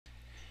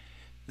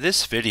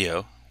This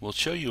video will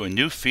show you a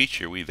new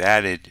feature we've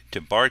added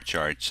to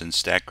Barcharts in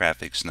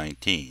Statgraphics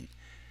 19.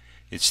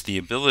 It's the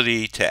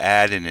ability to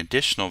add an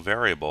additional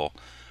variable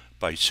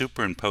by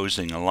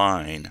superimposing a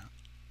line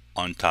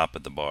on top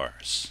of the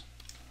bars.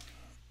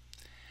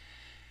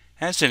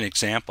 As an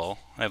example,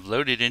 I've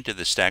loaded into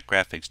the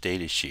Statgraphics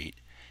datasheet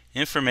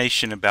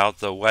information about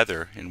the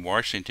weather in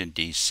Washington,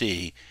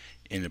 D.C.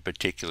 in a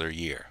particular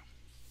year.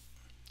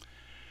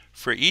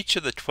 For each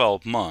of the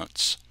 12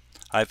 months,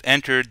 I've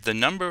entered the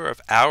number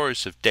of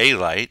hours of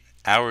daylight,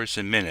 hours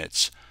and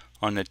minutes,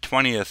 on the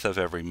 20th of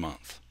every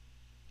month.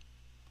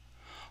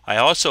 I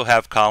also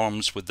have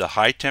columns with the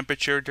high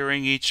temperature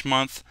during each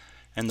month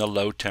and the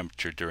low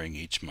temperature during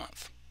each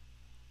month.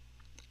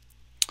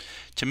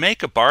 To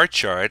make a bar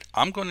chart,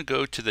 I'm going to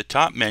go to the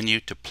top menu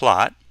to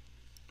Plot,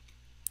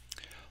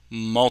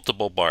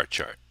 Multiple Bar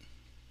Chart.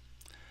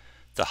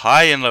 The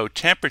high and low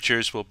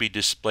temperatures will be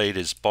displayed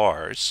as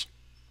bars.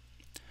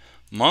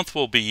 Month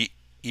will be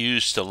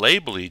used to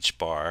label each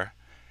bar,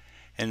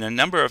 and the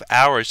number of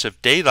hours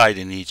of daylight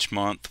in each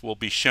month will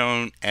be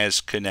shown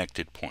as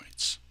connected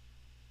points.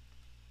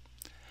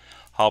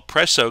 I'll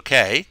press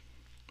OK,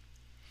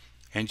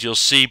 and you'll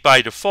see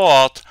by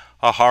default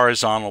a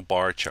horizontal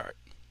bar chart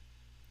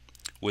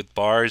with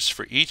bars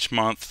for each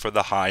month for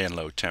the high and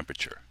low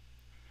temperature.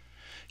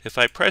 If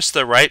I press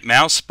the right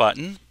mouse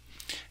button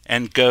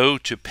and go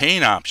to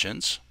Pane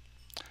Options,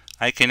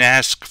 I can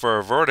ask for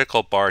a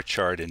vertical bar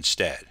chart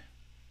instead.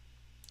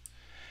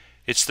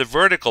 It's the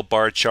vertical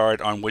bar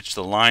chart on which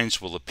the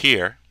lines will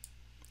appear.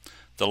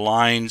 The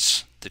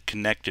lines, the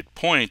connected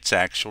points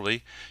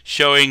actually,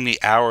 showing the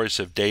hours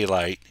of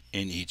daylight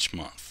in each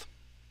month.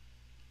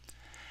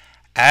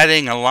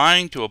 Adding a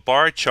line to a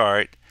bar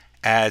chart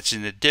adds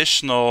an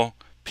additional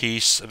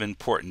piece of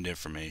important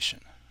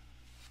information.